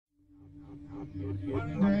Tommy,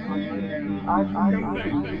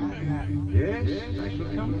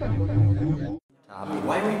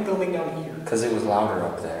 why are we filming down here? Because it was louder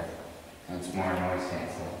up there. And it's more noise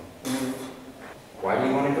canceling. Why do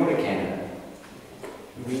you want to go to Canada?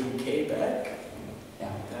 You mean Quebec?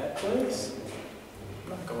 Yeah. That place?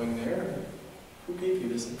 I'm not going there. Who gave you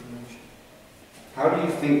this information? How do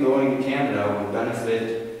you think going to Canada would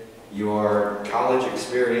benefit your college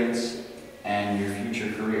experience and your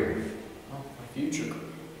future career? Oh, my future career.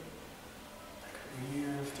 My career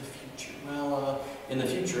of the future. Well, in the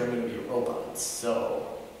future I'm going to be a robot,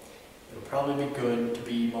 so it'll probably be good to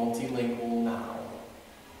be multilingual now.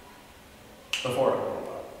 Before I'm a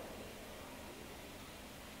robot.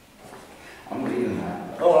 I'm leaving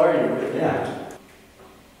that. Oh, are you? Yeah.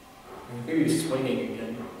 I hear you swinging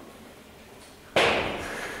again.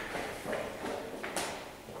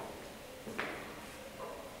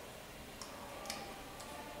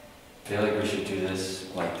 I feel like we should do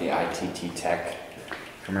this like the ITT Tech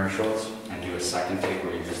commercials and do a second take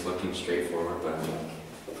where you're just looking straight forward but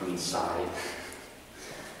like from the side.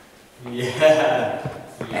 Yeah.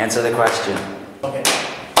 Answer the question. Okay.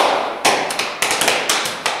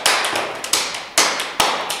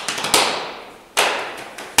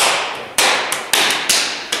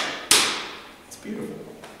 It's beautiful.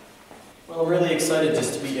 Well, I'm really excited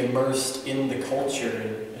just to be immersed in the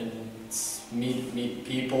culture and meet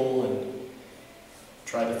people and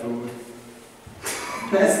try the food.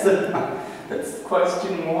 That's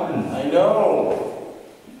question one. I know.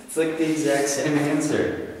 It's like the exact same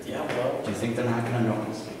answer. Yeah, well, Do you think they're not gonna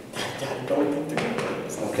notice? I don't think they're gonna do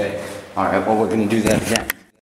this. Okay. Alright, well we're gonna do that again.